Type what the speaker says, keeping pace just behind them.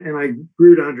And I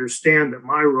grew to understand that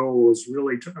my role was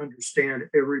really to understand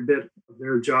every bit of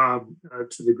their job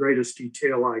to the greatest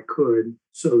detail I could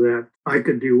so that I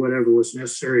could do whatever was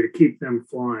necessary to keep them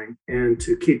flying and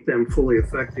to keep them fully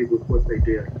effective with what they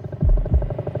did.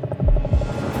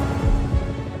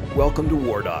 Welcome to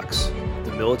War Docs,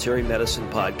 the military medicine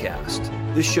podcast.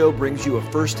 This show brings you a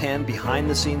first-hand,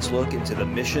 behind-the-scenes look into the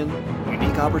mission,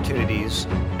 unique opportunities,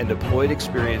 and deployed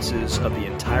experiences of the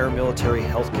entire military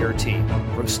healthcare team.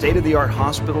 From state-of-the-art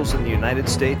hospitals in the United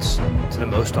States to the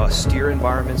most austere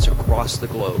environments across the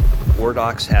globe, War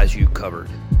Docs has you covered.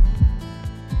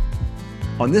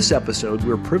 On this episode,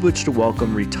 we're privileged to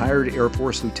welcome retired Air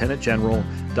Force Lieutenant General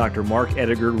Dr. Mark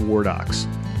Ettinger to War Docs.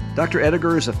 Dr.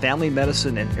 Ettinger is a family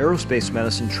medicine and aerospace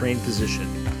medicine trained physician.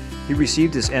 He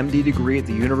received his MD degree at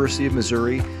the University of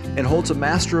Missouri and holds a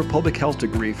Master of Public Health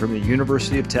degree from the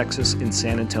University of Texas in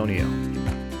San Antonio.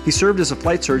 He served as a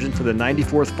flight surgeon for the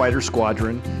 94th Fighter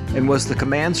Squadron and was the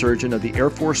command surgeon of the Air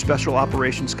Force Special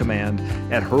Operations Command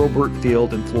at Hurlburt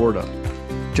Field in Florida.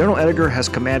 General Ettinger has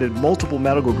commanded multiple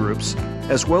medical groups,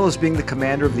 as well as being the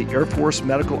commander of the Air Force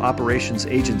Medical Operations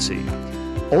Agency.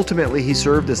 Ultimately, he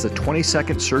served as the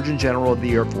 22nd Surgeon General of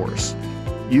the Air Force.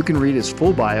 You can read his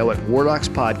full bio at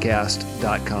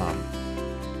wardocspodcast.com.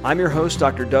 I'm your host,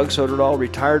 Dr. Doug Soderdahl,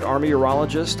 retired Army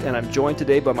urologist, and I'm joined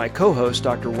today by my co-host,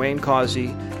 Dr. Wayne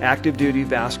Causey, active duty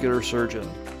vascular surgeon.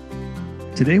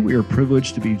 Today, we are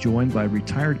privileged to be joined by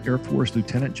retired Air Force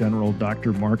Lieutenant General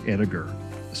Dr. Mark Ettinger.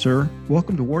 Sir,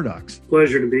 welcome to War Docs.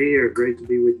 Pleasure to be here. Great to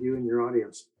be with you and your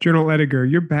audience. General Ettinger,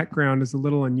 your background is a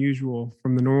little unusual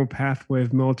from the normal pathway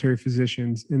of military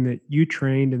physicians in that you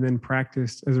trained and then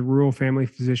practiced as a rural family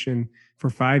physician for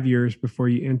 5 years before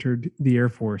you entered the Air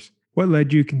Force. What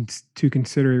led you to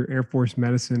consider Air Force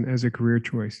medicine as a career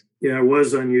choice? Yeah, it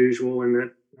was unusual in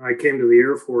that I came to the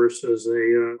Air Force as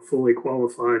a fully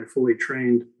qualified, fully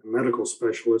trained medical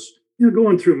specialist.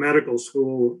 Going through medical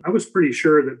school, I was pretty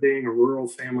sure that being a rural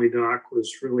family doc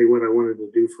was really what I wanted to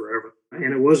do forever.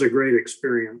 And it was a great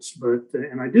experience,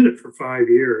 and I did it for 5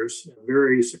 years.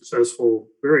 Very successful,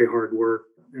 very hard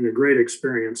work, and a great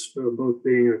experience, both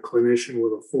being a clinician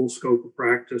with a full scope of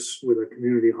practice with a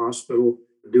community hospital,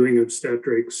 doing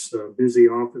obstetrics, busy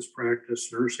office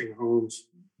practice, nursing homes.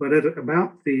 But at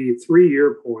about the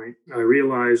 3-year point, I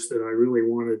realized that I really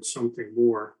wanted something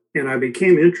more. And I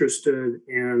became interested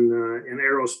in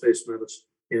aerospace medicine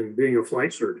and being a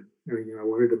flight surgeon. I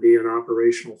wanted to be an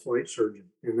operational flight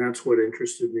surgeon. And that's what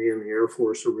interested me in the Air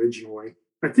Force originally.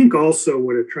 I think also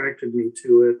what attracted me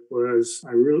to it was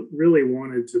I really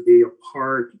wanted to be a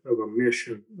part of a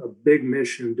mission, a big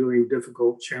mission, doing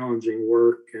difficult, challenging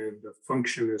work and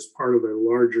function as part of a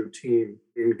larger team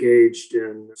engaged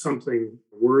in something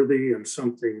worthy and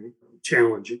something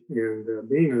challenging. And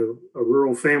being a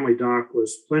rural family doc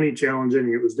was plenty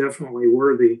challenging. It was definitely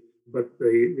worthy, but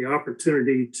the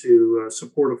opportunity to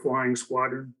support a flying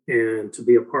squadron and to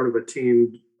be a part of a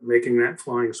team making that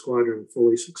flying squadron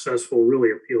fully successful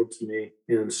really appealed to me.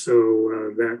 And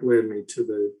so that led me to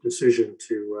the decision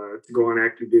to go on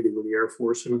active duty with the Air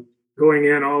Force. And going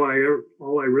in, all I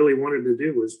really wanted to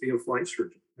do was be a flight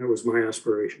surgeon. That was my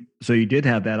aspiration. So you did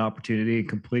have that opportunity and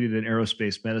completed an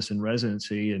aerospace medicine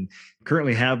residency and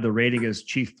currently have the rating as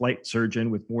chief flight surgeon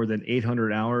with more than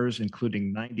 800 hours,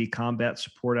 including 90 combat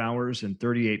support hours and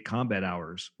 38 combat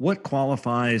hours. What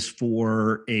qualifies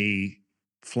for a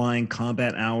flying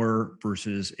combat hour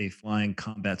versus a flying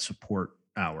combat support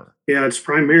hour? Yeah, it's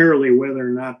primarily whether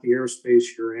or not the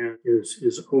airspace you're in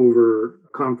is over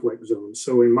conflict zones.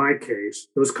 So in my case,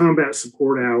 those combat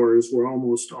support hours were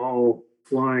almost all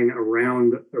flying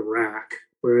around Iraq,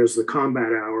 whereas the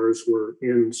combat hours were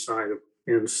inside of.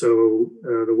 And so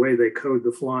the way they code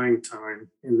the flying time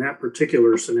in that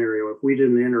particular scenario, if we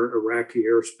didn't enter Iraqi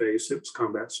airspace, it was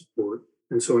combat support.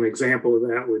 And so an example of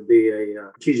that would be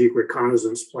a strategic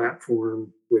reconnaissance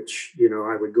platform, which,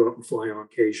 I would go up and fly on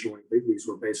occasionally. These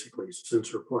were basically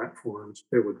sensor platforms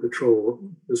that would patrol,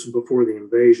 this was before the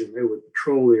invasion, they would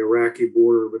patrol the Iraqi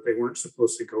border, but they weren't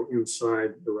supposed to go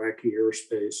inside Iraqi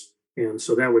airspace. And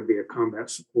so that would be a combat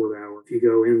support hour. If you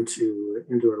go into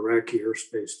Iraqi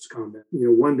airspace, it's combat.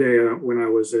 One day when I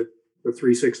was at the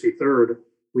 363rd,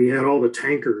 we had all the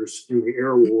tankers in the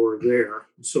air war there.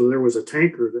 So there was a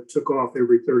tanker that took off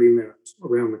every 30 minutes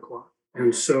around the clock.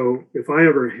 And so if I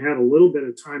ever had a little bit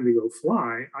of time to go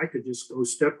fly, I could just go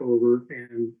step over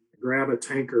and grab a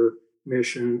tanker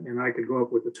mission, and I could go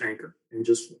up with the tanker and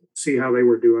just see how they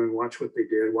were doing, watch what they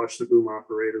did, watch the boom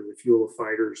operator, refuel the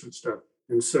fighters and stuff.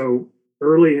 And so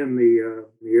early in the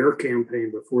air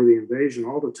campaign before the invasion,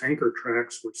 all the tanker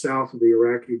tracks were south of the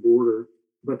Iraqi border.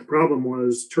 But the problem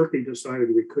was Turkey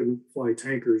decided we couldn't fly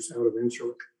tankers out of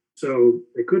Incirlik. So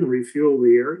they couldn't refuel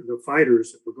the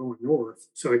fighters that were going north.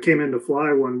 So I came in to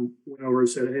fly one, went over and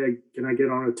said, "Hey, can I get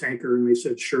on a tanker?" And they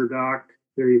said, "Sure, Doc.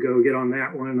 There you go, get on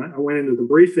that one." I went into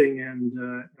the briefing, and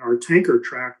our tanker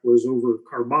track was over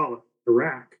Karbala,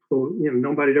 Iraq. Well,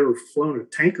 nobody had ever flown a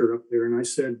tanker up there. And I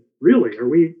said, "Really?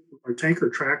 Our tanker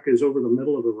track is over the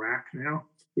middle of Iraq now?"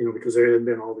 Because there had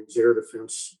been all these air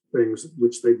defense things,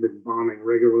 which they've been bombing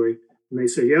regularly. And they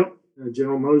said, "Yep,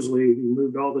 General Mosley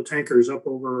moved all the tankers up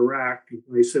over Iraq." And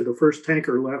they said the first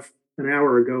tanker left an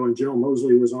hour ago and General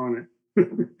Mosley was on it.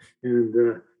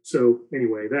 And so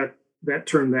anyway, that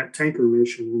turned that tanker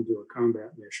mission into a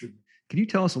combat mission. Can you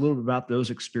tell us a little bit about those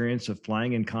experiences of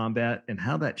flying in combat and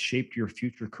how that shaped your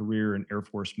future career in Air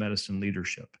Force medicine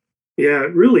leadership? Yeah,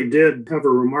 it really did have a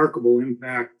remarkable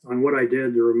impact on what I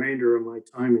did the remainder of my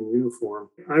time in uniform.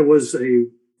 I was a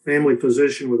family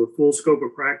physician with a full scope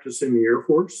of practice in the Air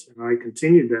Force, and I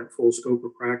continued that full scope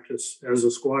of practice as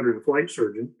a squadron flight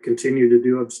surgeon, continued to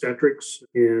do obstetrics,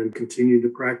 and continued to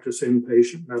practice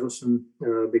inpatient medicine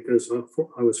because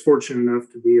I was fortunate enough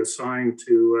to be assigned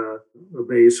to a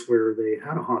base where they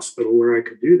had a hospital where I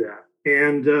could do that.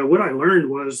 And what I learned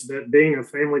was that being a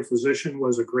family physician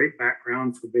was a great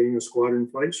background for being a squadron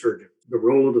flight surgeon. The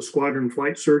role of the squadron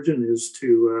flight surgeon is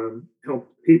to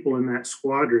help people in that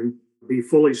squadron be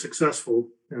fully successful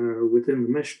within the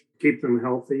mission, keep them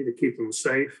healthy, to keep them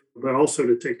safe, but also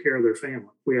to take care of their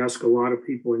family. We ask a lot of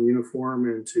people in uniform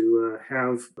and to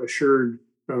have assured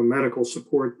medical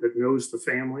support that knows the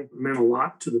family. It meant a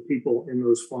lot to the people in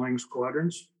those flying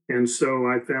squadrons. And so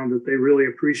I found that they really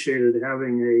appreciated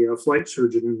having a flight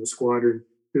surgeon in the squadron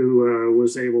who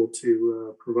was able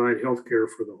to provide health care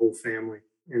for the whole family.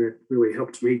 And it really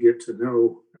helped me get to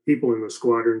know people in the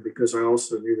squadron because I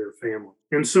also knew their family.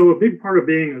 And so a big part of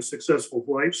being a successful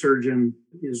flight surgeon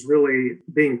is really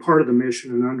being part of the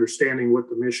mission and understanding what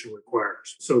the mission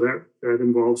requires. So that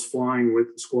involves flying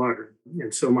with the squadron.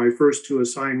 And so my first two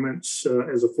assignments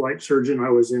as a flight surgeon, I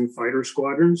was in fighter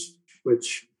squadrons,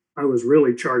 which I was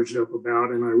really charged up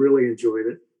about, and I really enjoyed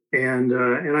it. And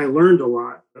I learned a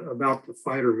lot about the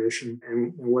fighter mission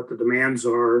and what the demands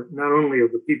are, not only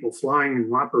of the people flying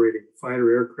and operating the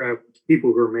fighter aircraft, but the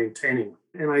people who are maintaining them.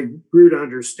 And I grew to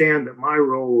understand that my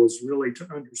role was really to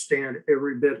understand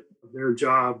every bit of their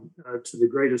job to the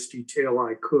greatest detail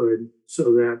I could,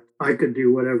 so that I could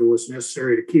do whatever was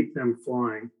necessary to keep them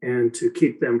flying and to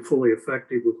keep them fully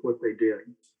effective with what they did.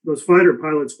 Those fighter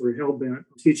pilots were hell-bent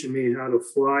teaching me how to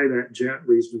fly that jet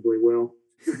reasonably well.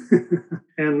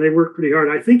 And they worked pretty hard.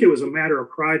 I think it was a matter of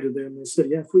pride to them. They said,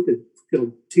 "Yeah, if we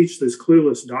could teach this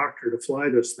clueless doctor to fly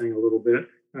this thing a little bit,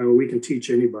 we can teach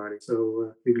anybody."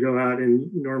 So we'd go out,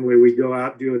 and normally we'd go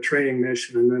out, do a training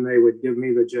mission, and then they would give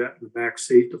me the jet in the back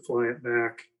seat to fly it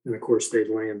back. And of course they'd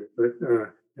land it. But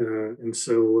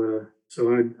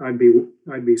so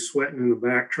I'd be sweating in the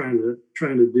back trying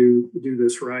to do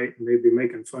this right, and they'd be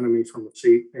making fun of me from the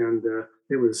seat, and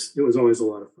it was always a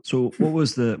lot of fun. So what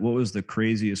was the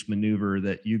craziest maneuver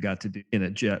that you got to do in a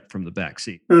jet from the back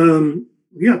seat?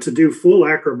 We got to do full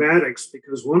acrobatics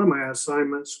because one of my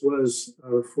assignments was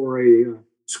for a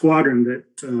squadron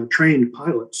that trained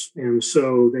pilots, and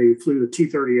so they flew the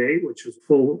T-38, which is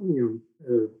full,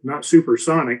 not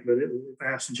supersonic, but it was a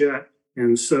fast jet.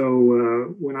 And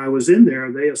so when I was in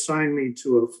there, they assigned me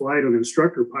to a flight of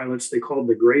instructor pilots they called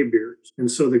the Graybeards. And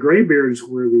so the Graybeards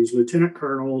were these lieutenant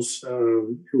colonels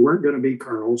who weren't going to be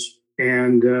colonels.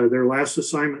 And their last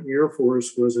assignment in the Air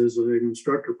Force was as an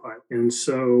instructor pilot. And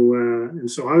so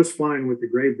I was flying with the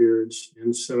Graybeards.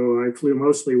 And so I flew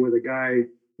mostly with a guy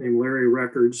named Larry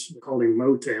Records, called him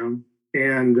Motown.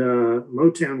 And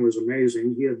Motown was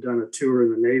amazing. He had done a tour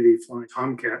in the Navy flying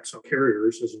Tomcats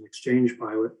carriers as an exchange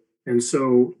pilot. And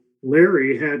so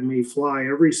Larry had me fly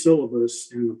every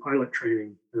syllabus in the pilot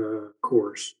training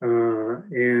course.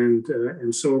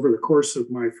 And so over the course of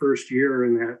my first year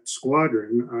in that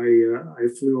squadron, I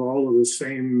flew all of the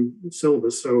same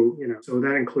syllabus. So, so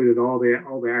that included all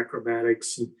the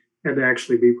acrobatics, and had to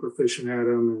actually be proficient at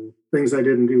them, and things I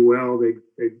didn't do well,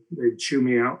 they'd chew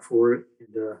me out for it.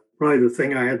 And probably the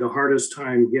thing I had the hardest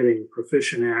time getting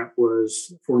proficient at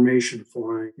was formation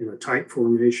flying in a tight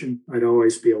formation. I'd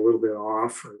always be a little bit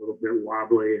off or a little bit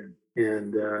wobbly,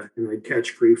 and I'd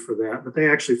catch grief for that. But they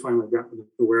actually finally got me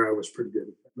to where I was pretty good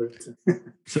at that.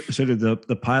 But so did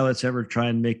the pilots ever try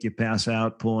and make you pass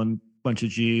out pulling bunch of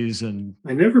G's? And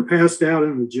I never passed out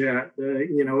in the jet.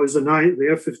 It was the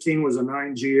F-15 was a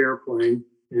 9G airplane,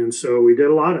 and so we did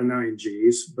a lot of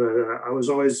 9Gs. But I was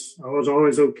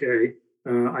always okay.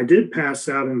 I did pass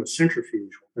out in the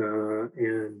centrifuge,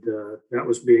 and that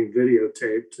was being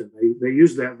videotaped. And they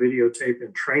used that videotape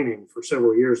in training for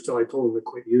several years till I told them to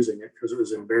quit using it because it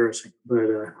was embarrassing. But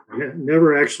I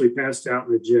never actually passed out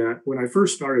in the jet. When I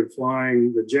first started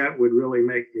flying, the jet would really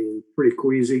make me pretty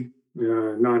queasy,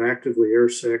 not actively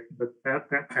airsick, but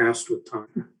that passed with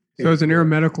time. So, as an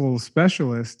aeromedical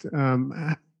specialist,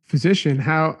 physician,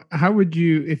 how would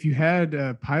you, if you had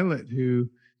a pilot who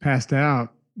passed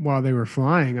out while they were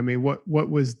flying? I mean, what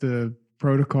was the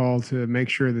protocol to make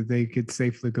sure that they could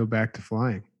safely go back to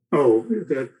flying? Oh,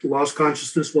 that lost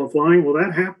consciousness while flying? Well,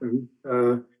 that happened,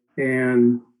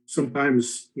 and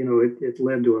sometimes it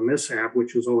led to a mishap,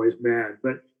 which was always bad.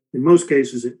 But in most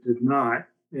cases, it did not.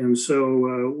 And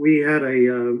so we had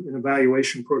an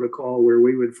evaluation protocol where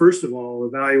we would first of all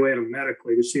evaluate them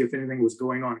medically to see if anything was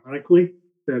going on clinically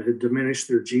that had diminished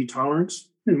their G tolerance.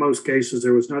 In most cases,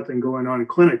 there was nothing going on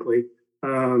clinically.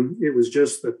 It was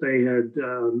just that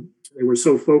they were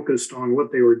so focused on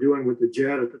what they were doing with the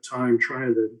jet at the time,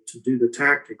 trying to do the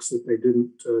tactics, that they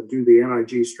didn't do the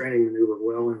NIG straining maneuver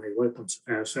well, and they let them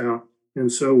pass out.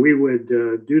 And so we would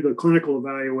do the clinical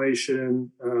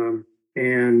evaluation,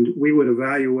 and we would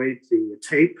evaluate the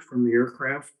tape from the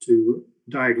aircraft to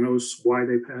diagnose why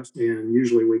they passed. And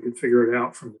usually we could figure it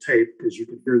out from the tape because you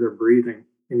could hear their breathing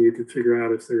and you could figure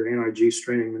out if their NIG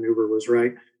straining maneuver was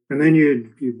right. And then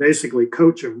you basically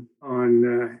coach them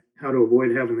on how to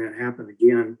avoid having that happen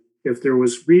again. If there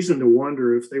was reason to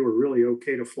wonder if they were really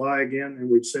okay to fly again, then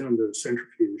we'd send them to the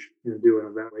centrifuge and do an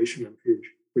evaluation in the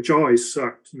centrifuge, which always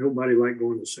sucked. Nobody liked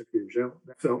going to the centrifuge.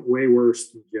 That felt way worse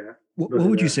than jet. What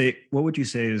would you say? What would you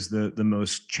say is the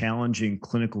most challenging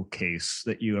clinical case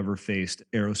that you ever faced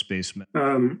aerospace?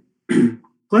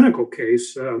 Clinical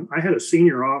case. I had a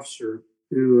senior officer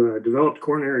who developed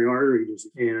coronary artery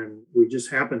disease, and we just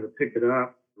happened to pick it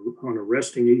up on a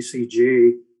resting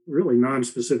ECG. Really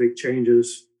non-specific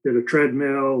changes. Did a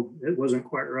treadmill. It wasn't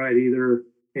quite right either.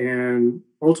 And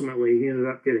ultimately, he ended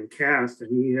up getting cath,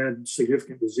 and he had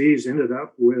significant disease. Ended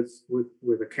up with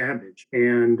a cabbage.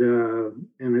 And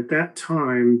at that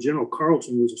time, General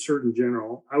Carlton was a Surgeon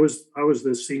General. I was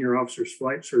the senior officer's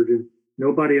flight surgeon.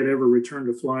 Nobody had ever returned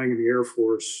to flying in the Air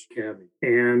Force cabin.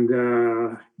 And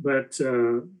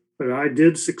but I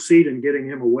did succeed in getting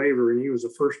him a waiver, and he was the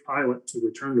first pilot to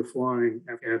return to flying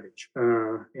at cabbage.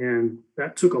 And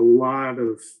that took a lot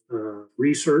of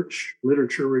research,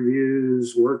 literature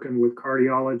reviews, working with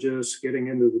cardiologists, getting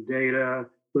into the data,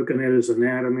 looking at his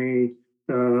anatomy.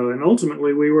 And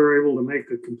ultimately, we were able to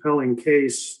make a compelling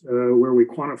case where we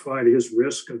quantified his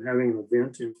risk of having an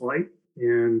event in flight.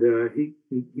 And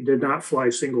he did not fly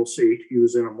single seat. He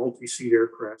was in a multi-seat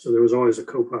aircraft, so there was always a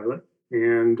co-pilot.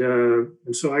 And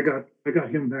so I got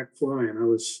him back flying. I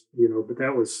was, but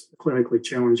that was clinically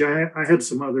challenging. I had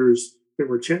some others that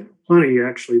were plenty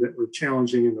actually that were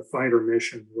challenging in the fighter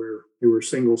mission where they were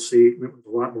single seat and it was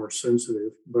a lot more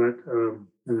sensitive. But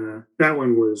that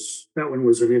one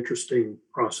was an interesting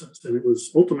process, and it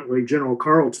was ultimately General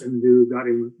Carlton who got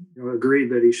him, agreed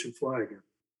that he should fly again.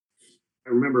 I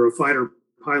remember a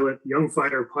young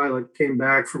fighter pilot came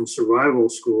back from survival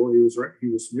school. He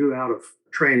was new out of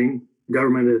training. The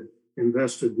government had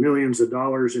invested millions of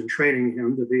dollars in training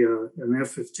him to be an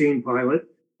F-15 pilot,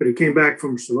 but he came back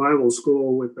from survival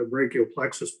school with a brachial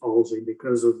plexus palsy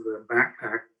because of the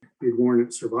backpack he'd worn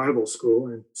at survival school.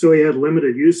 And so he had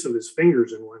limited use of his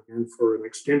fingers in one hand for an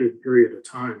extended period of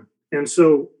time. And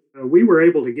so we were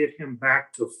able to get him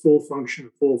back to full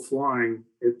function, full flying.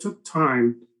 It took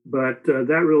time, but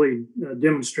that really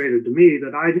demonstrated to me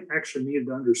that I actually needed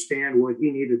to understand what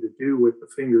he needed to do with the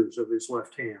fingers of his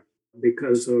left hand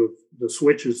because of the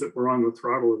switches that were on the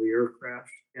throttle of the aircraft.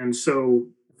 And so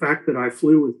the fact that I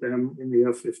flew with them in the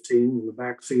F-15, in the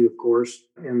back seat, of course,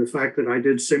 and the fact that I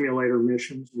did simulator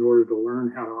missions in order to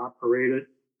learn how to operate it,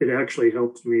 it actually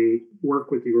helped me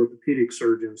work with the orthopedic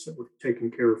surgeons that were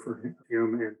taking care of him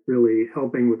and really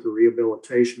helping with the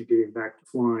rehabilitation, getting back to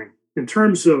flying. In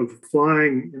terms of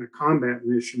flying in a combat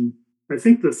mission, I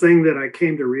think the thing that I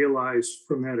came to realize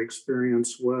from that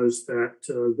experience was that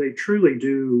they truly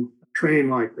do train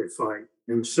like they fight.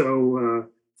 And so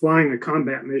flying a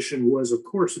combat mission was, of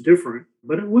course, different,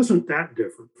 but it wasn't that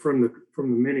different from the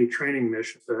many training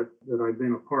missions that I've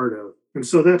been a part of. And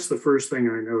so that's the first thing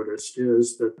I noticed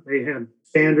is that they had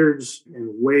standards and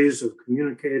ways of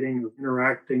communicating, of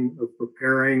interacting, of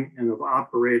preparing, and of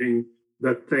operating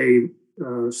that they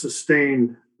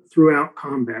sustained throughout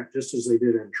combat, just as they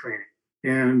did in training.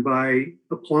 And by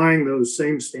applying those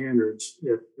same standards,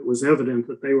 it was evident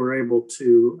that they were able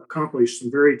to accomplish some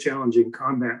very challenging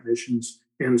combat missions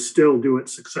and still do it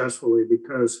successfully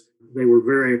because they were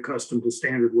very accustomed to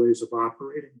standard ways of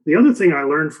operating. The other thing I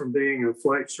learned from being a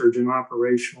flight surgeon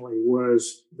operationally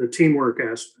was the teamwork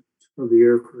aspect of the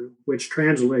aircrew, which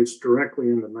translates directly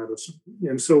into medicine.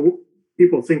 And so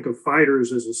people think of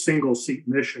fighters as a single seat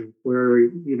mission where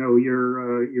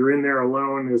you're in there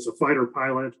alone as a fighter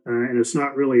pilot, and it's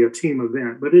not really a team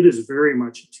event, but it is very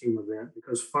much a team event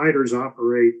because fighters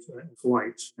operate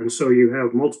flights. And so you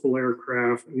have multiple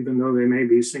aircraft, even though they may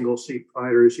be single seat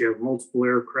fighters, you have multiple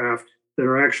aircraft that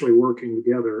are actually working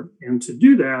together. And to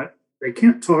do that, they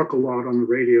can't talk a lot on the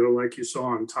radio like you saw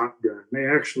on Top Gun. They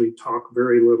actually talk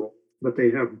very little, but they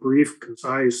have brief,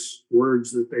 concise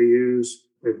words that they use.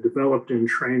 They've developed in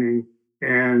training,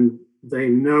 and they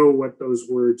know what those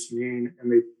words mean,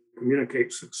 and they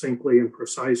communicate succinctly and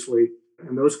precisely.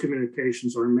 And those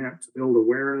communications are meant to build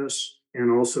awareness and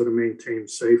also to maintain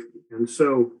safety. And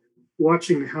so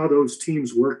watching how those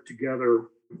teams work together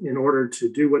in order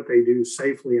to do what they do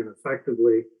safely and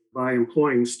effectively by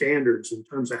employing standards in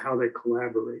terms of how they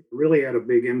collaborate really had a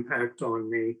big impact on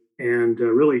me and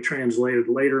really translated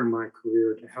later in my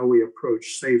career to how we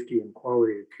approach safety and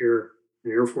quality of care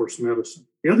in Air Force medicine.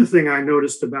 The other thing I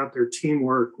noticed about their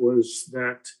teamwork was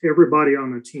that everybody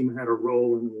on the team had a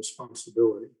role and a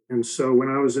responsibility. And so when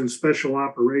I was in special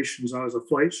operations, I was a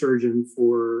flight surgeon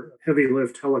for heavy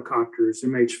lift helicopters,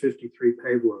 MH-53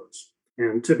 payloads.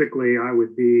 And typically I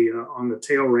would be on the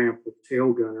tail ramp with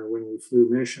tail gunner when we flew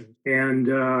mission. And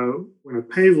when a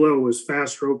payload was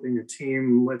fast roping a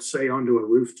team, let's say onto a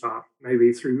rooftop,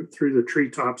 maybe through the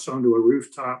treetops onto a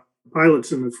rooftop,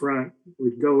 pilots in the front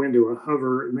would go into a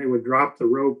hover and they would drop the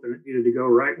rope and it needed to go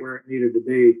right where it needed to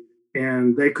be.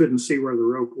 And they couldn't see where the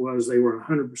rope was. They were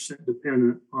 100%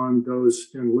 dependent on those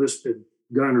enlisted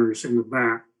gunners in the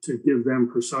back to give them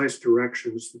precise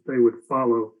directions that they would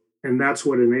follow. And that's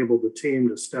what enabled the team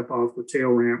to step off the tail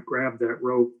ramp, grab that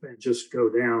rope and just go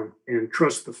down and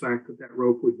trust the fact that that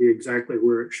rope would be exactly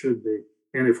where it should be.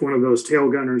 And if one of those tail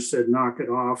gunners said, knock it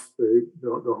off,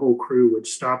 the whole crew would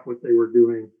stop what they were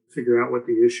doing, figure out what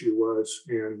the issue was,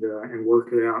 and work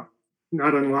it out.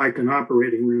 Not unlike an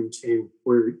operating room team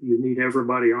where you need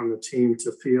everybody on the team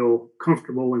to feel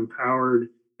comfortable, empowered,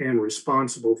 and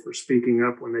responsible for speaking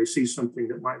up when they see something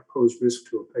that might pose risk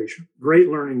to a patient. Great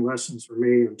learning lessons for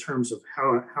me in terms of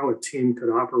how a team could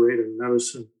operate in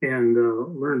medicine, and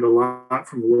learned a lot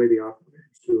from the way the operators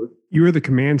do it. You were the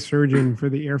command surgeon for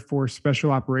the Air Force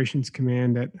Special Operations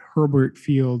Command at Hurlburt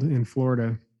Field in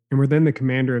Florida, and were then the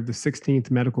commander of the 16th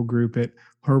Medical Group at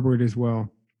Hurlburt as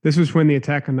well. This was when the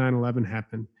attack on 9/11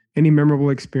 happened. Any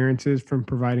memorable experiences from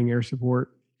providing air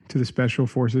support to the Special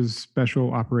Forces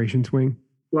Special Operations Wing?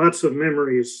 Lots of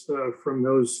memories from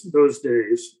those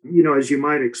days. You know, as you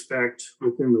might expect,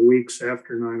 within the weeks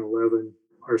after 9/11,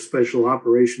 our Special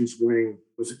Operations Wing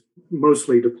was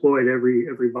mostly deployed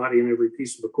everybody and every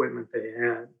piece of equipment they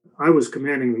had. I was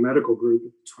commanding the medical group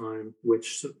at the time,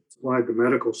 which supplied the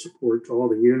medical support to all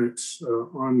the units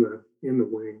in the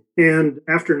wing. And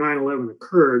after 9/11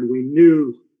 occurred, we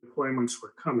knew deployments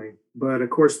were coming. But of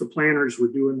course, the planners were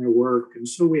doing their work. And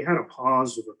so we had a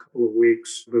pause of a couple of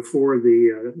weeks before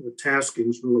the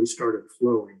taskings really started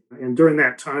flowing. And during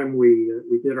that time, we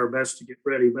did our best to get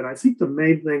ready. But I think the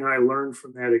main thing I learned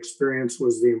from that experience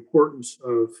was the importance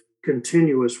of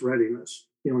continuous readiness.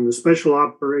 You know, in the special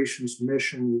operations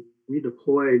mission, we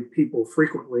deployed people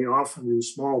frequently, often in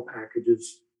small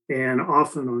packages, and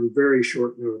often on very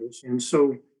short notice. And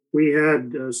so we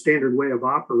had a standard way of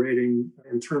operating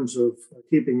in terms of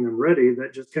keeping them ready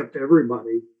that just kept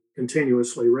everybody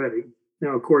continuously ready.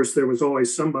 Now, of course, there was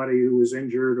always somebody who was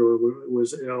injured or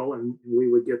was ill, and we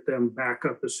would get them back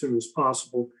up as soon as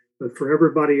possible. But for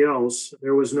everybody else,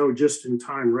 there was no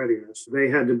just-in-time readiness. They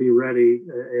had to be ready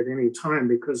at any time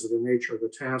because of the nature of the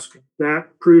tasking.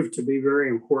 That proved to be very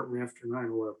important after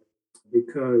 9/11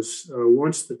 because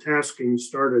once the tasking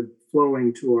started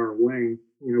flowing to our wing,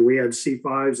 you know, we had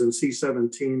C-5s and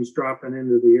C-17s dropping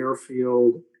into the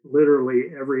airfield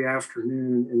literally every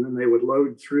afternoon, and then they would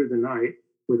load through the night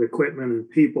with equipment and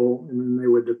people, and then they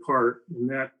would depart. And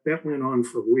that went on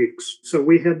for weeks. So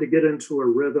we had to get into a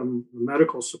rhythm, the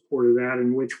medical support of that,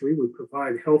 in which we would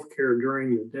provide healthcare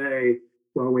during the day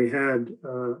while we had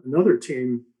another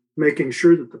team making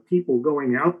sure that the people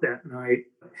going out that night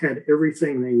had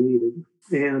everything they needed.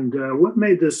 And what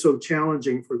made this so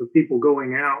challenging for the people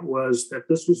going out was that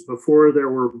this was before there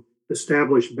were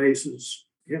established bases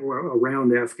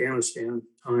around Afghanistan at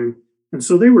the time. And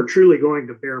so they were truly going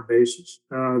to bare bases.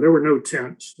 There were no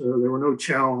tents, there were no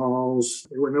chow halls,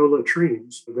 there were no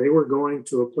latrines. They were going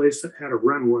to a place that had a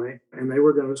runway, and they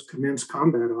were going to commence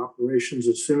combat operations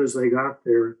as soon as they got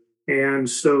there. And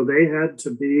so they had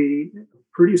to be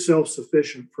pretty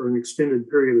self-sufficient for an extended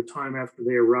period of time after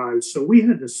they arrived. So we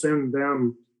had to send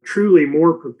them truly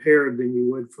more prepared than you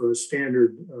would for a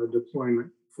standard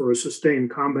deployment, for a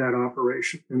sustained combat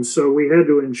operation. And so we had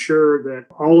to ensure that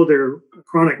all of their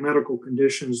chronic medical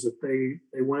conditions, that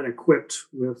they went equipped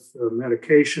with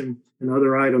medication and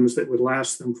other items that would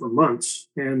last them for months.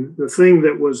 And the thing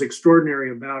that was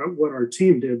extraordinary about it, what our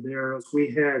team did there, is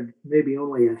we had maybe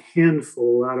only a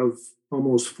handful out of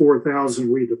almost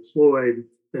 4,000 we deployed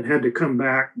that had to come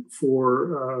back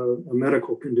for a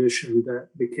medical condition that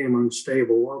became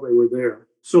unstable while they were there.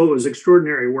 So it was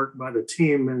extraordinary work by the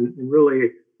team, and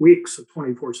really weeks of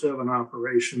 24/7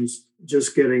 operations,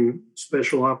 just getting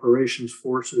special operations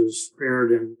forces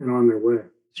prepared and on their way.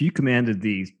 So you commanded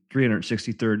the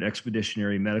 363rd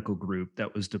Expeditionary Medical Group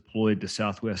that was deployed to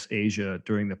Southwest Asia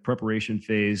during the preparation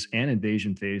phase and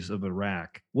invasion phase of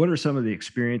Iraq. What are some of the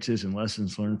experiences and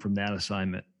lessons learned from that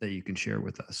assignment that you can share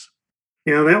with us?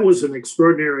 Yeah, that was an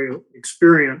extraordinary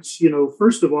experience.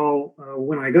 First of all,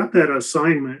 when I got that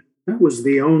assignment, that was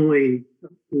the only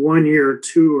 1 year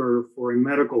tour for a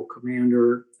medical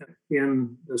commander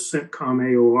in the CENTCOM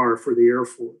AOR for the Air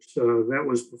Force. That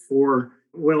was before,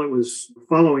 well, it was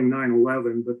following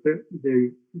 9/11, but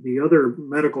the other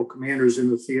medical commanders in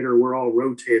the theater were all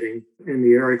rotating in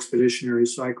the Air Expeditionary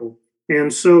Cycle.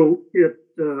 And so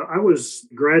I was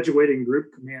graduating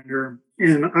group commander,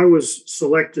 and I was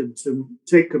selected to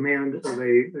take command of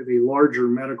a larger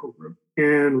medical group.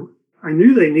 And I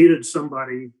knew they needed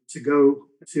somebody to go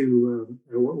to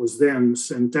what was then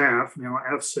CENTAF, now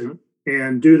AFCENT,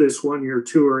 and do this 1 year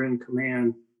tour in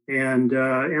command. And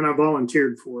I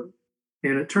volunteered for it.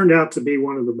 And it turned out to be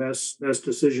one of the best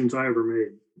decisions I ever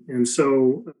made. And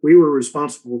so we were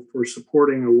responsible for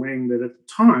supporting a wing that at the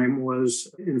time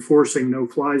was enforcing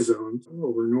no-fly zones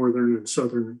over northern and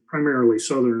southern, primarily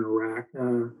southern Iraq.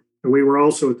 And we were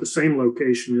also at the same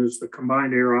location as the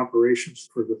Combined Air Operations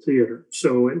for the theater.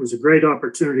 So it was a great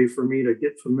opportunity for me to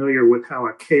get familiar with how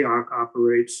a CAOC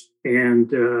operates and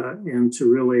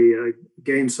to really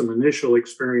gain some initial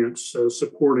experience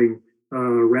supporting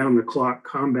round-the-clock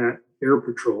combat air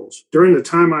patrols. During the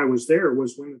time I was there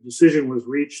was when the decision was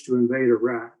reached to invade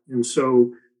Iraq. And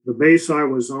so the base I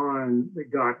was on,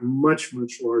 it got much,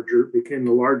 much larger, became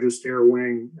the largest air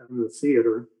wing in the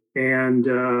theater. And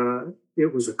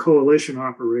it was a coalition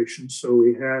operation. So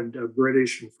we had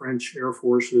British and French air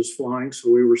forces flying.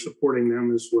 So we were supporting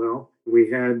them as well.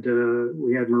 We had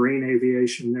Marine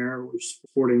aviation there. We were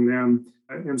supporting them.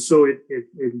 And so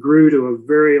it grew to a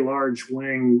very large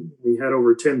wing. We had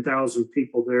over 10,000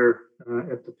 people there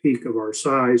at the peak of our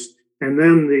size. And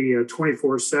then the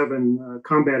 24/7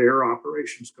 combat air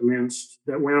operations commenced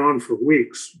that went on for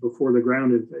weeks before the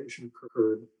ground invasion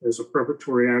occurred as a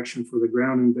preparatory action for the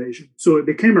ground invasion. So it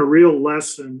became a real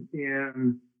lesson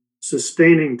in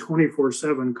sustaining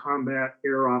 24/7 combat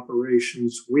air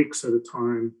operations weeks at a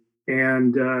time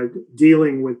and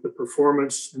dealing with the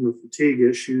performance and the fatigue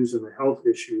issues and the health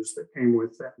issues that came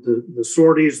with that. The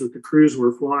sorties that the crews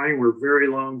were flying were very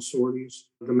long sorties.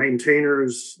 The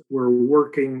maintainers were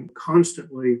working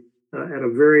constantly at a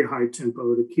very high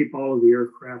tempo to keep all of the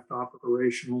aircraft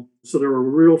operational. So there were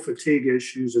real fatigue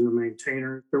issues in the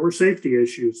maintainers. There were safety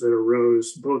issues that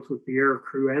arose both with the air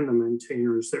crew and the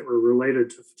maintainers that were related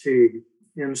to fatigue.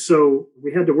 And so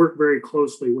we had to work very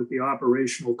closely with the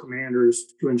operational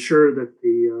commanders to ensure that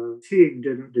the fatigue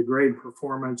didn't degrade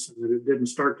performance and that it didn't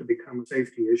start to become a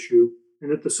safety issue.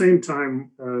 And at the same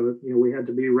time, we had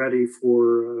to be ready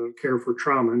for care for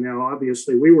trauma. Now,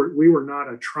 obviously, we were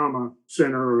not a trauma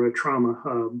center or a trauma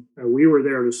hub. We were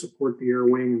there to support the air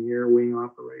wing and the air wing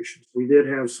operations. We did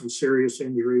have some serious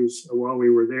injuries while we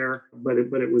were there, but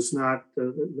it was not.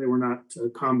 They were not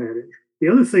combat injuries. The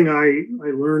other thing I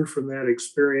learned from that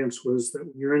experience was that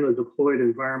when you're in a deployed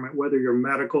environment, whether you're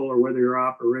medical or whether you're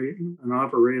an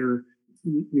operator,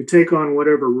 you take on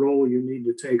whatever role you need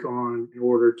to take on in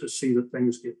order to see that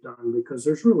things get done, because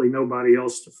there's really nobody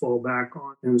else to fall back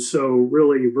on. And so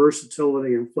really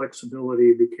versatility and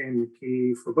flexibility became the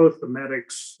key for both the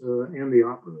medics and the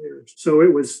operators. So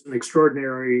it was an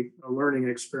extraordinary learning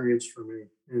experience for me,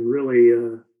 and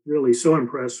really so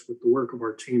impressed with the work of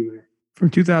our team there. From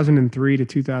 2003 to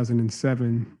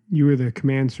 2007, you were the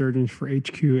command surgeon for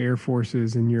HQ Air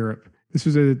Forces in Europe. This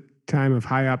was a time of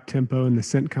high op tempo in the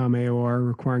CENTCOM AOR,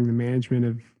 requiring the management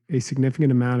of a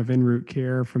significant amount of en route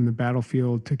care from the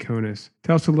battlefield to CONUS.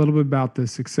 Tell us a little bit about the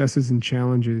successes and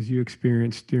challenges you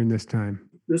experienced during this time.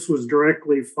 This was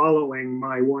directly following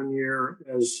my 1 year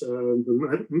as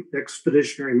the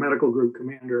Expeditionary Medical Group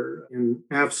Commander in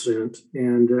AFCENT.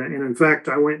 And in fact,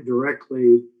 I went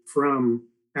directly from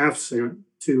AFCENT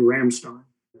to Ramstein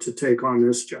to take on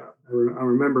this job. I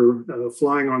remember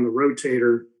flying on the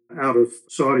rotator out of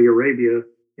Saudi Arabia,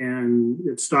 and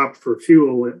it stopped for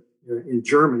fuel in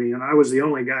Germany, and I was the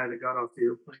only guy that got off the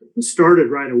airplane. It started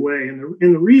right away, and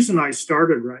the reason I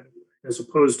started right away, as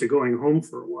opposed to going home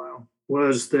for a while,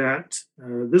 was that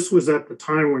this was at the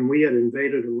time when we had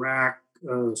invaded Iraq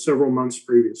several months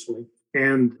previously,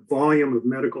 and the volume of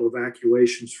medical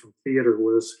evacuations from theater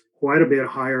was quite a bit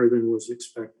higher than was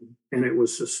expected, and it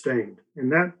was sustained.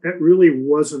 And that really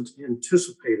wasn't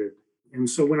anticipated. And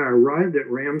so when I arrived at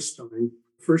Ramstein,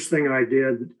 first thing I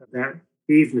did that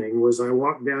evening was I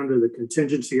walked down to the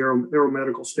contingency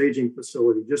aeromedical staging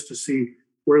facility just to see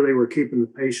where they were keeping the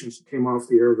patients that came off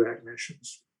the airvac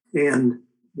missions. And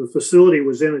the facility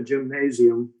was in a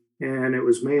gymnasium, and it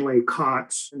was mainly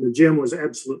cots, and the gym was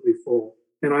absolutely full.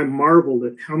 And I marveled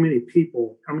at how many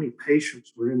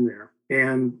patients were in there.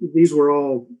 And these were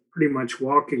all pretty much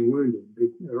walking wounded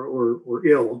or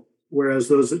ill, whereas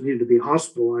those that needed to be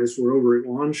hospitalized were over at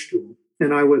Landstuhl.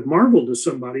 And I would marvel to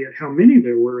somebody at how many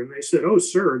there were. And they said, "Oh,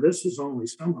 sir, this is only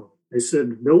some of them." They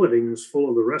said, "Billeting is full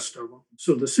of the rest of them."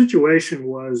 So the situation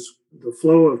was the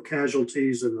flow of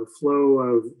casualties and the flow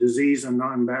of disease and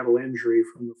non-battle injury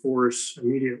from the force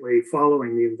immediately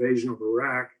following the invasion of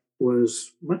Iraq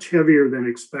was much heavier than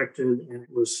expected, and it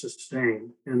was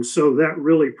sustained. And so that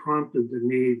really prompted the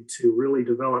need to really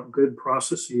develop good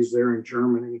processes there in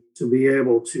Germany to be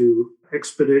able to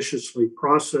expeditiously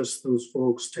process those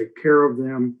folks, take care of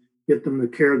them, get them the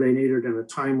care they needed in a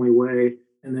timely way,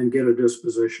 and then get a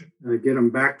disposition, get them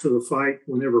back to the fight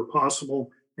whenever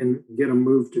possible, and get them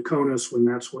moved to CONUS when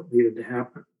that's what needed to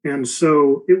happen. And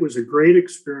so it was a great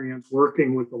experience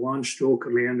working with the Landstuhl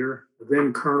commander,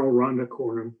 then Colonel Rhonda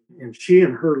Cornum, and she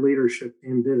and her leadership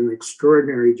team did an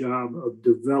extraordinary job of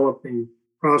developing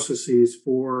processes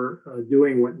for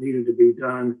doing what needed to be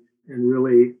done, and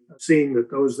really seeing that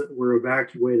those that were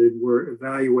evacuated were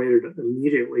evaluated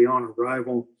immediately on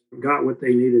arrival, got what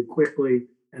they needed quickly,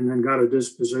 and then got a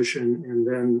disposition, and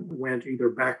then went either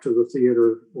back to the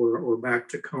theater or back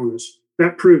to CONUS.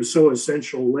 That proved so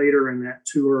essential later in that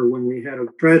tour when we had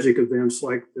tragic events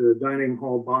like the dining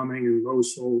hall bombing in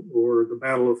Mosul or the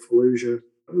Battle of Fallujah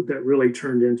that really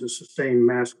turned into sustained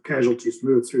mass casualties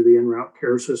moved through the en route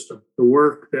care system. The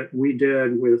work that we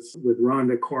did with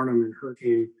Rhonda Cornum and her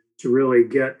team to really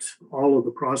get all of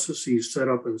the processes set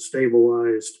up and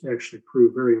stabilized actually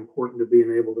proved very important to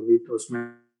being able to meet those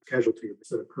mass casualties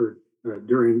that occurred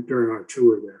during our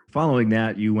tour there. Following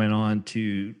that, you went on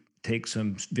to take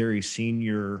some very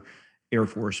senior Air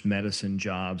Force medicine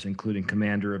jobs, including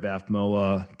Commander of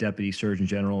AFMOA, Deputy Surgeon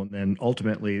General, and then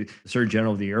ultimately Surgeon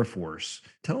General of the Air Force.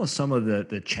 Tell us some of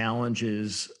the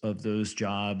challenges of those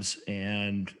jobs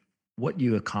and what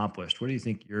you accomplished. What do you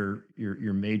think your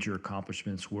major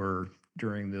accomplishments were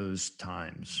during those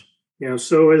times? Yeah,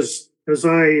 so as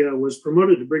I was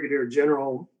promoted to Brigadier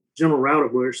General, General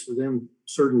Raudebusch, the then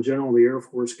Surgeon General of the Air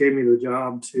Force, gave me the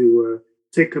job to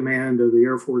take command of the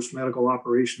Air Force Medical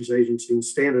Operations Agency and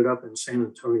stand it up in San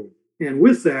Antonio. And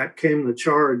with that came the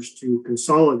charge to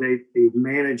consolidate the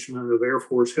management of Air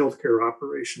Force healthcare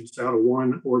operations out of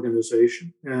one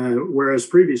organization, whereas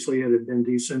previously it had been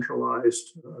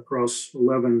decentralized across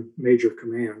 11 major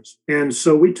commands. And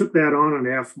so we took that on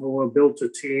at AFMOA, built a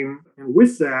team, and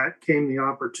with that came the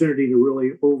opportunity to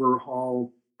really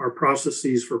overhaul our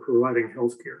processes for providing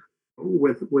healthcare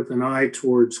with an eye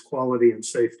towards quality and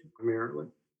safety primarily,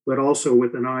 but also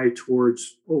with an eye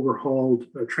towards overhauled,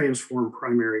 transformed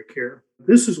primary care.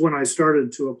 This is when I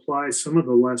started to apply some of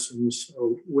the lessons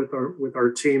with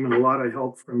our team, and a lot of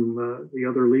help from the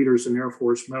other leaders in Air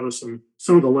Force medicine,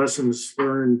 some of the lessons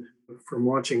learned from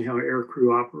watching how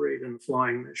aircrew operate in a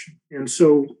flying mission. And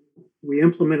so we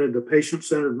implemented the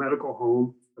patient-centered medical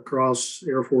home across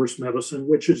Air Force medicine,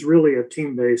 which is really a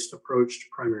team-based approach to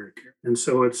primary care. And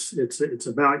so it's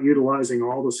about utilizing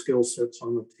all the skill sets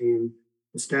on the team,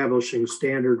 establishing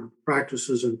standard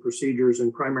practices and procedures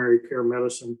in primary care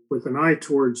medicine with an eye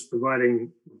towards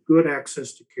providing good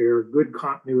access to care, good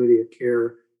continuity of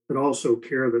care, but also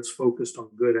care that's focused on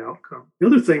good outcome. The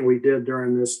other thing we did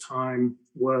during this time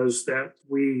was that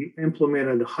we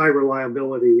implemented high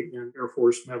reliability in Air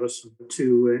Force medicine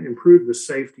to improve the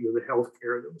safety of the health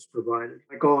care that was provided.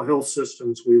 Like all health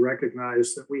systems, we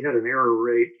recognized that we had an error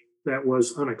rate that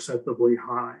was unacceptably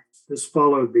high. This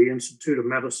followed the Institute of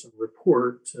Medicine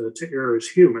report to Error is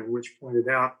Human, which pointed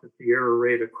out that the error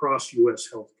rate across U.S.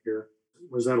 healthcare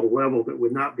was at a level that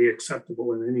would not be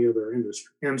acceptable in any other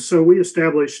industry. And so we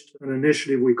established an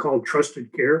initiative we called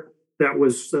Trusted Care that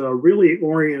was really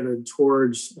oriented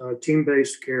towards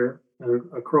team-based care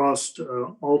across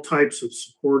all types of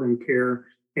support and care,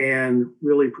 and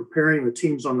really preparing the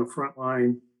teams on the front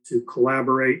line to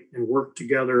collaborate and work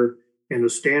together in a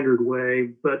standard way,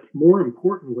 but more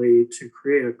importantly, to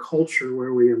create a culture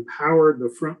where we empowered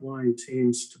the frontline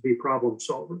teams to be problem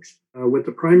solvers, with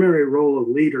the primary role of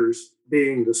leaders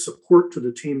being the support to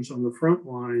the teams on the front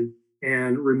line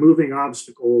and removing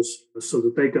obstacles so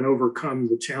that they can overcome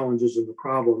the challenges and the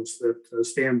problems that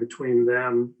stand between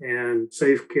them and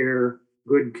safe care,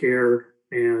 good care,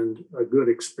 and a good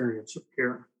experience of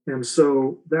care. And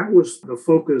so that was the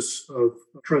focus of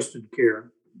trusted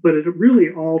care. But it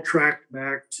really all tracked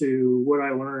back to what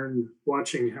I learned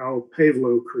watching how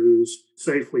Pavlo crews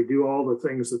safely do all the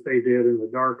things that they did in the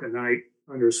dark of night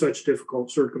under such difficult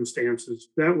circumstances.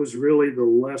 That was really the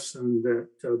lesson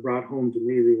that brought home to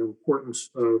me the importance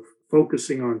of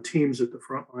focusing on teams at the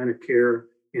front line of care,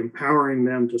 empowering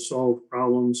them to solve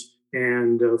problems,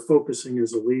 and focusing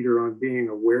as a leader on being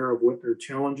aware of what their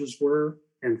challenges were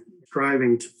and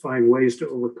striving to find ways to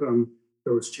overcome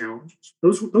those challenges.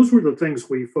 Those were the things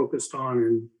we focused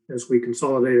on as we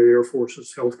consolidated Air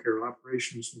Force's healthcare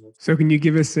operations. So can you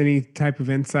give us any type of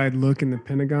inside look in the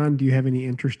Pentagon? Do you have any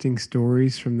interesting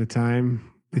stories from the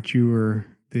time that you were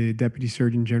the Deputy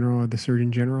Surgeon General or the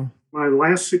Surgeon General? My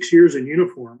last 6 years in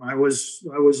uniform, I was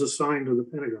assigned to the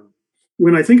Pentagon.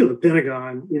 When I think of the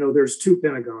Pentagon, there's two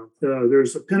Pentagons.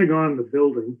 There's the Pentagon, the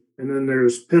building, and then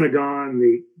there's Pentagon,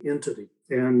 the entity.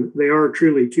 And they are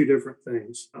truly two different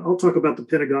things. I'll talk about the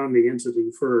Pentagon, the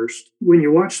entity first. When you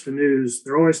watch the news,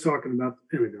 they're always talking about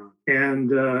the Pentagon.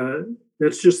 And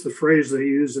that's just the phrase they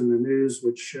use in the news,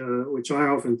 which I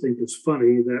often think is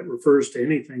funny, that refers to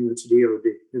anything that's DOD.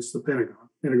 It's the Pentagon.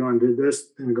 Pentagon did this,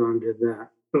 the Pentagon did that.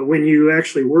 But when you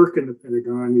actually work in the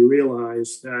Pentagon, you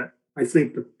realize that I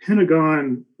think the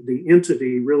Pentagon, the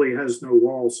entity, really has no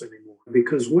walls anymore,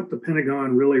 because what the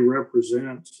Pentagon really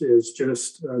represents is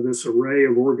just this array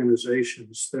of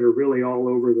organizations that are really all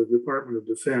over the Department of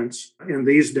Defense. And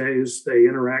these days, they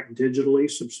interact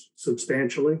digitally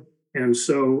substantially. And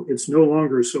so it's no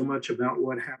longer so much about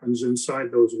what happens inside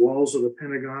those walls of the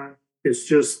Pentagon. It's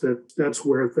just that that's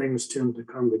where things tend to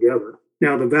come together.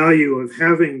 Now, the value of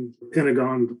having the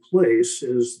Pentagon in place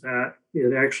is that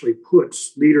it actually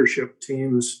puts leadership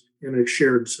teams in a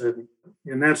shared setting.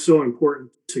 And that's so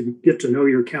important to get to know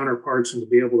your counterparts and to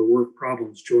be able to work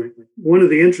problems jointly. One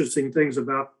of the interesting things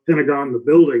about Pentagon, the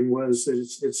building, was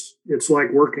that it's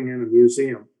like working in a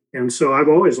museum. And so I've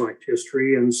always liked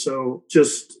history. And so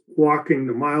just walking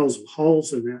the miles of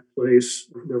halls in that place,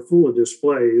 they're full of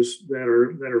displays that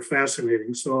are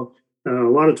fascinating. So a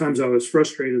lot of times I was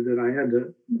frustrated that I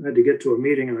had to get to a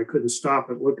meeting and I couldn't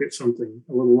stop and look at something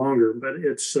a little longer. But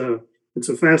it's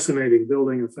a fascinating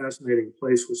building, a fascinating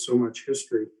place with so much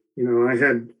history. I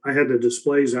had the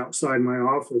displays outside my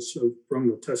office from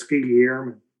the Tuskegee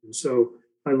Airmen, and so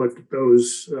I looked at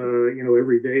those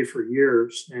every day for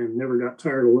years and never got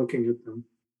tired of looking at them.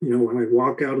 When I'd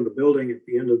walk out of the building at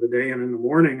the end of the day and in the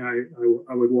morning,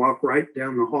 I would walk right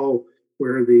down the hall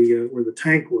where the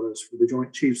tank was for the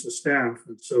Joint Chiefs of Staff.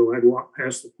 And so I'd walk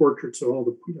past the portraits of all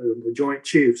the Joint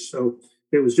Chiefs. So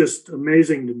it was just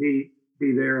amazing to be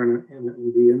there and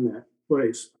be in that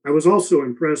place. I was also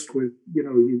impressed with,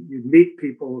 you'd meet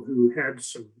people who had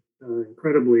some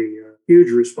incredibly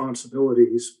huge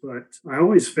responsibilities, but I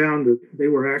always found that they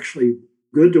were actually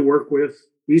good to work with,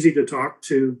 easy to talk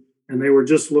to, and they were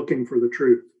just looking for the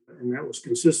truth. And that was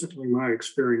consistently my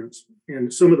experience.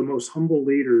 And some of the most humble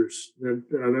leaders that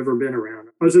I've ever been around.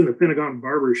 I was in the Pentagon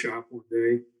barber shop one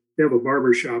day. They have a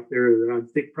barber shop there that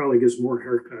I think probably gives more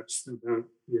haircuts than about,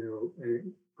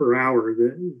 per hour.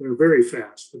 They're very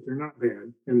fast, but they're not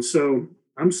bad. And so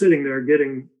I'm sitting there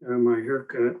getting my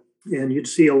haircut, and you'd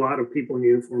see a lot of people in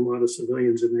uniform, a lot of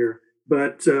civilians in there.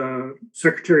 But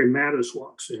Secretary Mattis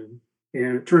walks in.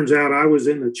 And it turns out I was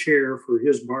in the chair for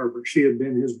his barber. She had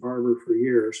been his barber for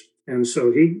years. And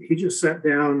so he just sat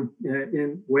down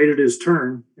and waited his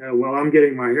turn while I'm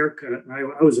getting my haircut. And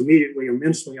I was immediately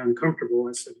immensely uncomfortable.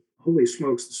 I said, holy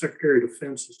smokes, the Secretary of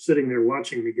Defense is sitting there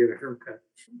watching me get a haircut.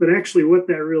 But actually what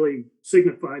that really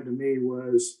signified to me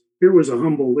was here was a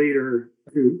humble leader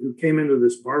who came into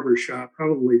this barber shop,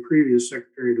 probably previous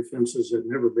Secretary of Defenses had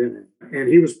never been in. And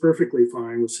he was perfectly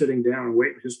fine with sitting down and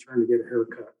waiting his turn to get a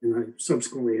haircut. And I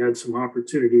subsequently had some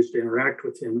opportunities to interact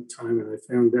with him at the time, and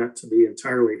I found that to be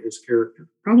entirely his character.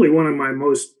 Probably one of my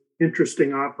most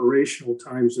interesting operational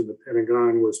times in the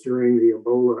Pentagon was during the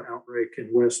Ebola outbreak in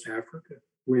West Africa,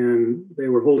 when they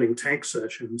were holding tank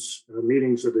sessions,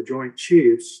 meetings of the Joint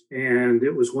Chiefs. And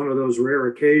it was one of those rare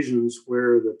occasions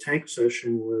where the tank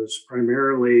session was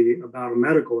primarily about a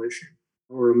medical issue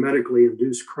or a medically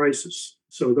induced crisis.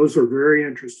 So those were very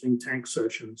interesting tank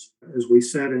sessions as we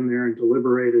sat in there and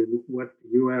deliberated what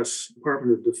the U.S.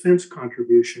 Department of Defense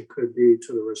contribution could be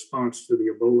to the response to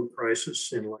the Ebola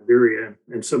crisis in Liberia.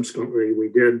 And subsequently, we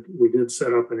did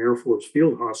set up an Air Force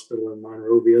field hospital in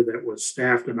Monrovia that was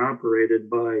staffed and operated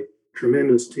by a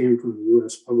tremendous team from the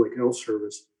U.S. Public Health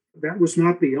Service. That was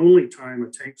not the only time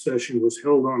a tank session was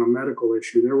held on a medical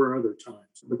issue. There were other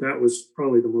times, but that was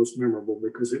probably the most memorable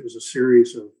because it was a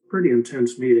series of pretty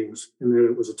intense meetings and that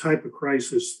it was a type of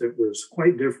crisis that was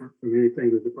quite different from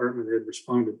anything the department had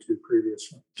responded to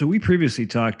previously. So we previously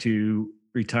talked to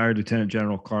retired Lieutenant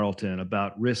General Carleton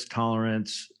about risk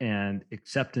tolerance and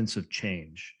acceptance of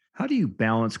change. How do you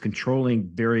balance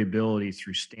controlling variability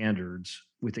through standards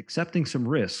with accepting some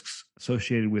risks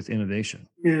associated with innovation?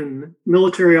 In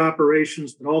military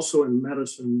operations, but also in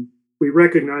medicine, we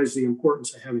recognize the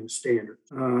importance of having standards.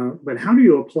 But how do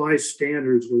you apply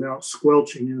standards without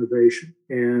squelching innovation?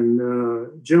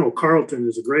 And General Carleton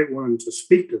is a great one to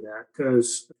speak to that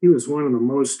because he was one of the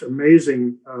most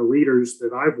amazing leaders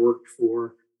that I've worked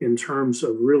for in terms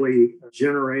of really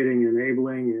generating,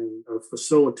 enabling, and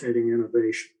facilitating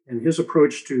innovation. And his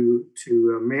approach to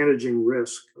managing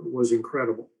risk was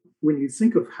incredible. When you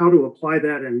think of how to apply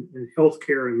that in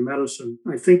healthcare and medicine,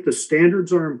 I think the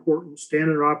standards are important,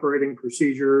 standard operating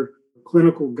procedure,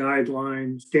 clinical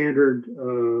guidelines, standard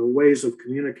ways of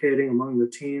communicating among the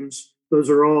teams. Those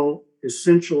are all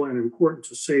essential and important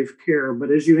to safe care.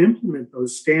 But as you implement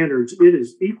those standards, it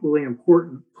is equally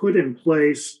important to put in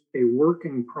place a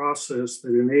working process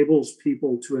that enables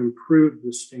people to improve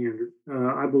the standard.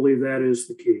 I believe that is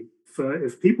the key.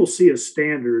 If people see a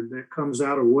standard that comes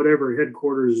out of whatever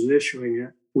headquarters is issuing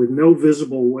it with no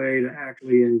visible way to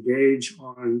actually engage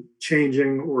on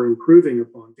changing or improving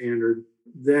upon standard,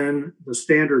 then the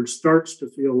standard starts to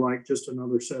feel like just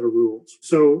another set of rules.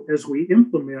 So as we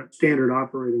implement standard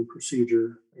operating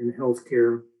procedure in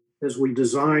healthcare, as we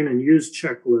design and use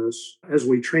checklists, as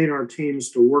we train our teams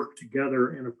to work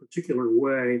together in a particular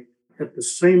way, at the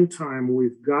same time,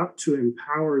 we've got to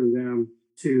empower them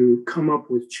to come up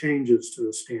with changes to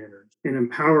the standards and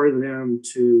empower them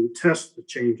to test the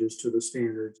changes to the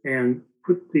standards and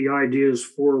put the ideas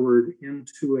forward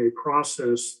into a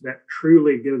process that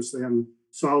truly gives them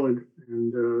solid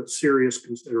and serious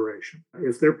consideration.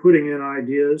 If they're putting in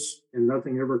ideas and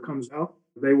nothing ever comes out,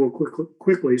 they will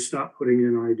quickly stop putting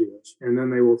in ideas. And then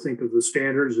they will think of the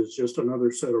standards as just another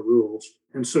set of rules.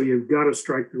 And so you've got to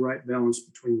strike the right balance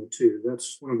between the two.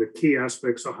 That's one of the key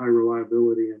aspects of high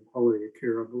reliability and quality of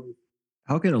care, I believe.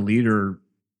 How can a leader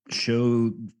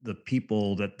show the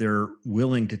people that they're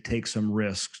willing to take some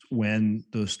risks when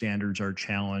those standards are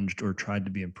challenged or tried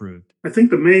to be improved? I think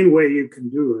the main way you can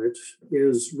do it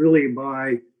is really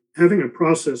by having a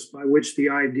process by which the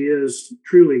ideas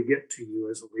truly get to you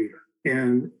as a leader.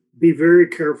 And be very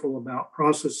careful about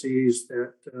processes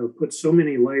that put so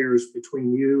many layers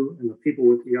between you and the people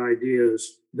with the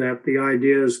ideas that the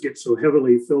ideas get so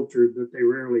heavily filtered that they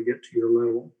rarely get to your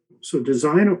level. So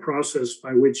design a process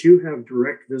by which you have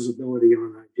direct visibility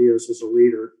on ideas as a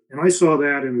leader. And I saw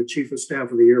that in the Chief of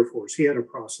Staff of the Air Force. He had a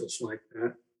process like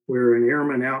that, where an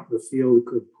airman out in the field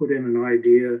could put in an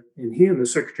idea, and he and the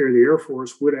Secretary of the Air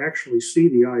Force would actually see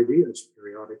the ideas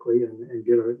periodically and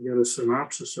get a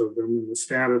synopsis of them and the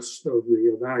status of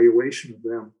the evaluation of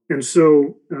them. And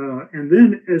so, and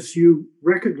then as you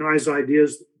recognize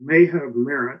ideas that may have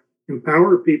merit,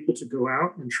 empower people to go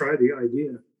out and try the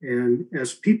idea. And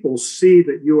as people see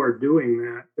that you are doing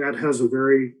that, that has a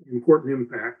very important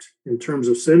impact in terms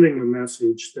of sending the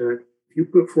message that if you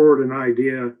put forward an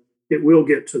idea, it will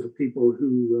get to the people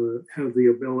who have the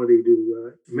ability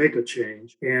to make a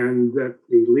change, and that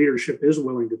the leadership is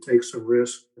willing to take some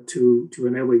risk to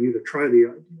enable you to try the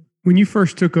idea. When you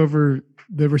first took over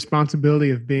the responsibility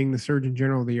of being the Surgeon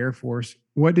General of the Air Force,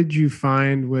 what did you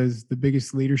find was the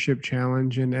biggest leadership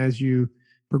challenge? And as you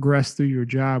progressed through your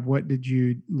job, what did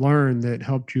you learn that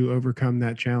helped you overcome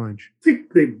that challenge? I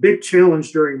think the big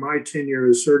challenge during my tenure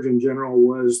as Surgeon General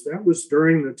was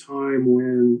during the time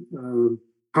when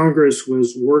Congress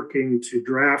was working to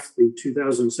draft the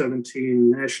 2017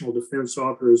 National Defense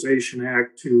Authorization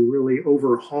Act to really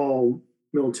overhaul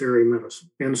military medicine.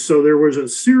 And so there was a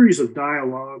series of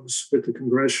dialogues with the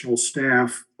congressional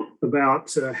staff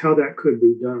about how that could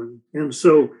be done. And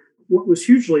so what was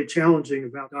hugely challenging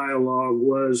about dialogue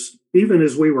was, even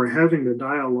as we were having the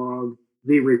dialogue,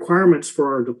 the requirements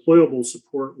for our deployable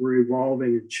support were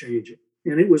evolving and changing.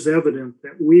 And it was evident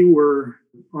that we were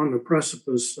on the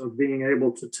precipice of being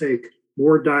able to take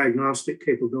more diagnostic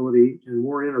capability and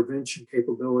more intervention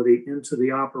capability into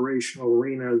the operational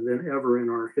arena than ever in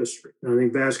our history. And I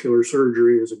think vascular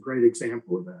surgery is a great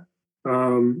example of that.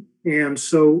 And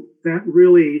so that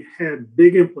really had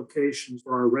big implications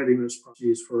for our readiness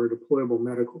processes for our deployable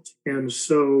medical team. And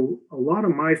so a lot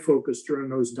of my focus during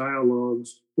those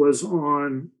dialogues was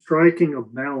on striking a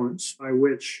balance by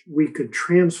which we could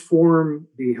transform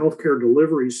the healthcare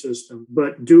delivery system,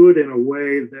 but do it in a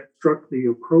way that struck the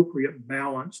appropriate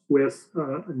balance with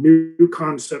new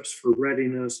concepts for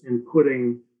readiness and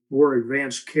putting more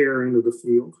advanced care into the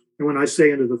field. And when I say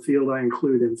into the field, I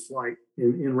include in flight,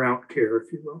 in route care,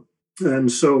 if you will.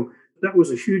 And so that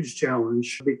was a huge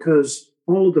challenge because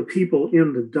all of the people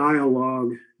in the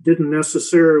dialogue didn't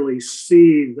necessarily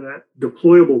see that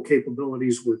deployable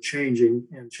capabilities were changing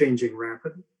and changing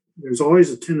rapidly. There's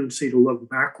always a tendency to look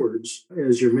backwards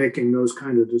as you're making those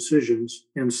kind of decisions.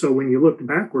 And so when you looked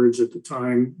backwards at the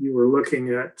time, you were looking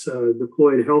at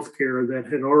deployed healthcare that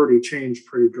had already changed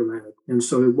pretty dramatically. And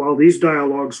so while these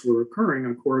dialogues were occurring,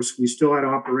 of course, we still had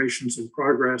operations in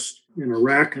progress in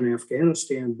Iraq and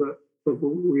Afghanistan, but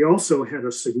we also had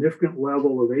a significant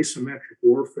level of asymmetric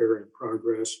warfare in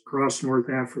progress across North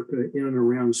Africa, in and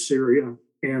around Syria.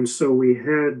 And so we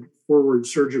had forward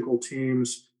surgical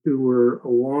teams who were a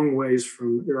long ways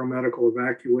from aeromedical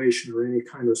evacuation or any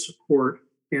kind of support.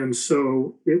 And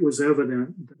so it was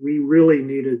evident that we really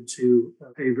needed to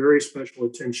pay very special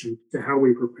attention to how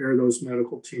we prepare those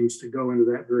medical teams to go into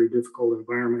that very difficult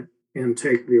environment and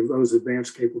take those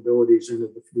advanced capabilities into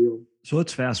the field. So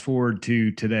let's fast forward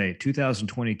to today,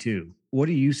 2022. What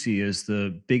do you see as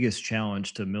the biggest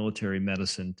challenge to military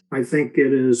medicine? I think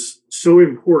it is so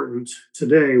important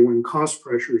today when cost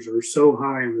pressures are so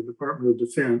high in the Department of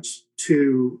Defense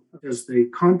as they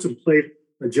contemplate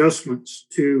adjustments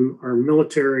to our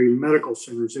military medical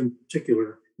centers in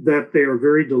particular, that they are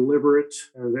very deliberate,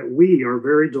 that we are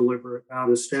very deliberate about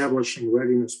establishing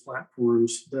readiness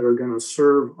platforms that are going to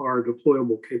serve our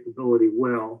deployable capability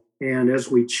well. And as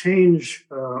we change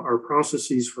our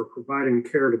processes for providing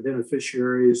care to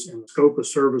beneficiaries and the scope of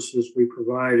services we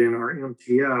provide in our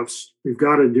MTFs, we've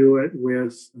got to do it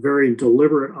with a very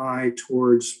deliberate eye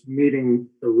towards meeting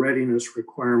the readiness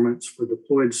requirements for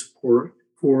deployed support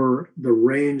for the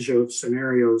range of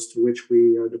scenarios to which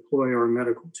we deploy our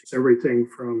medical teams. Everything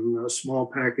from small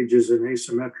packages in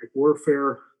asymmetric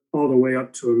warfare all the way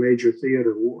up to a major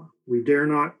theater war. We dare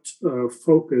not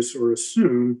focus or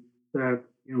assume that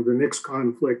the next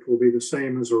conflict will be the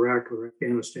same as Iraq or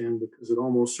Afghanistan, because it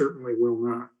almost certainly will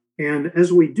not. And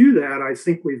as we do that, I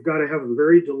think we've got to have a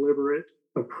very deliberate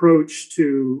approach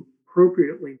to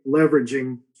appropriately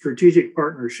leveraging strategic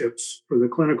partnerships for the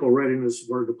clinical readiness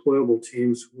of our deployable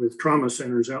teams with trauma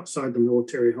centers outside the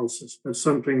military health system. That's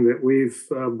something that we've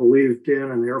believed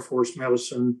in Air Force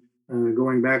medicine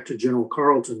going back to General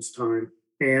Carleton's time.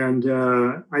 And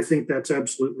I think that's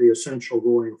absolutely essential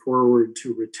going forward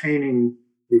to retaining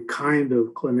the kind of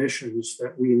clinicians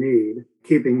that we need,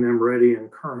 keeping them ready and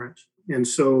current. And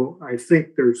so I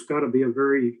think there's got to be a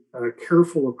very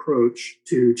careful approach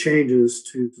to changes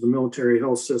to the military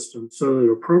health system so that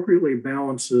it appropriately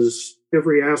balances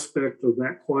every aspect of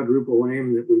that quadruple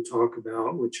aim that we talk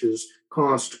about, which is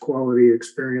cost, quality,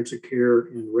 experience of care,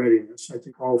 and readiness. I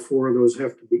think all four of those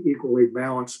have to be equally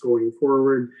balanced going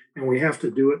forward, and we have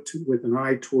to do it with an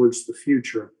eye towards the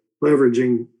future,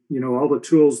 leveraging all the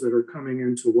tools that are coming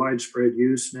into widespread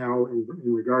use now in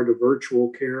regard to virtual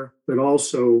care, but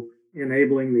also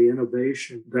enabling the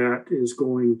innovation that is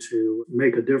going to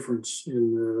make a difference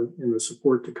in the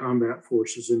support to combat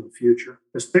forces in the future.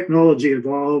 As technology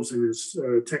evolves and as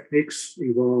techniques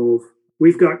evolve,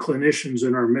 we've got clinicians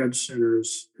in our med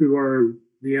centers who are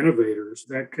the innovators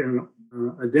that can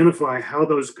identify how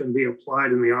those can be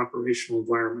applied in the operational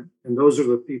environment. And those are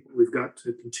the people we've got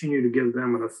to continue to give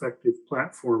them an effective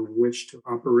platform in which to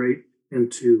operate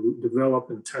and to develop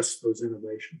and test those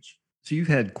innovations. So you've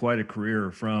had quite a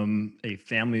career, from a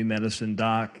family medicine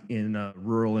doc in a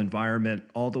rural environment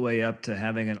all the way up to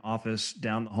having an office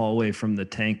down the hallway from the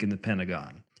tank in the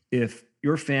Pentagon. If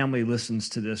your family listens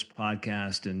to this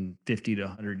podcast in 50 to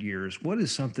 100 years, what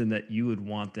is something that you would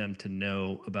want them to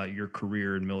know about your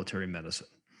career in military medicine?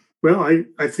 Well,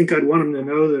 I think I'd want them to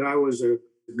know that I was a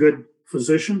good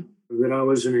physician, that I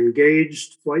was an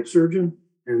engaged flight surgeon,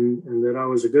 and that I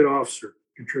was a good officer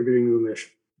contributing to the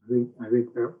mission. I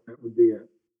think that would be it.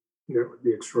 That would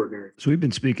be extraordinary. So we've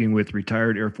been speaking with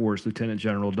retired Air Force Lieutenant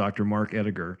General Dr. Mark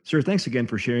Ettinger. Sir, thanks again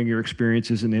for sharing your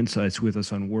experiences and insights with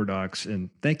us on War Docs, and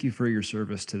thank you for your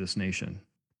service to this nation.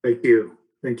 Thank you.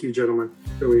 Thank you, gentlemen.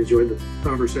 Really enjoyed the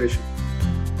conversation.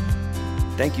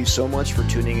 Thank you so much for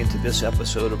tuning into this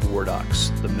episode of War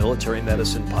Docs, the Military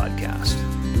Medicine Podcast.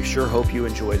 We sure hope you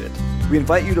enjoyed it. We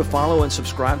invite you to follow and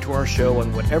subscribe to our show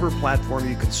on whatever platform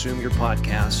you consume your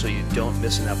podcast so you don't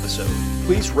miss an episode.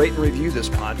 Please rate and review this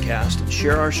podcast and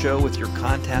share our show with your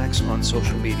contacts on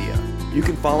social media. You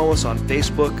can follow us on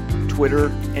Facebook, Twitter,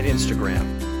 and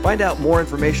Instagram. Find out more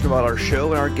information about our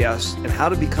show and our guests and how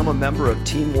to become a member of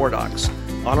Team Wardocs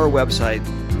on our website,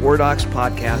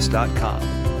 wardocspodcast.com.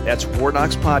 That's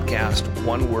wardocspodcast,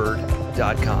 one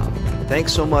word.com.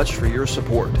 Thanks so much for your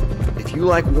support. If you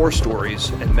like war stories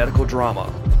and medical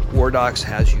drama, Wardocs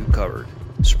has you covered.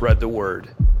 Spread the word.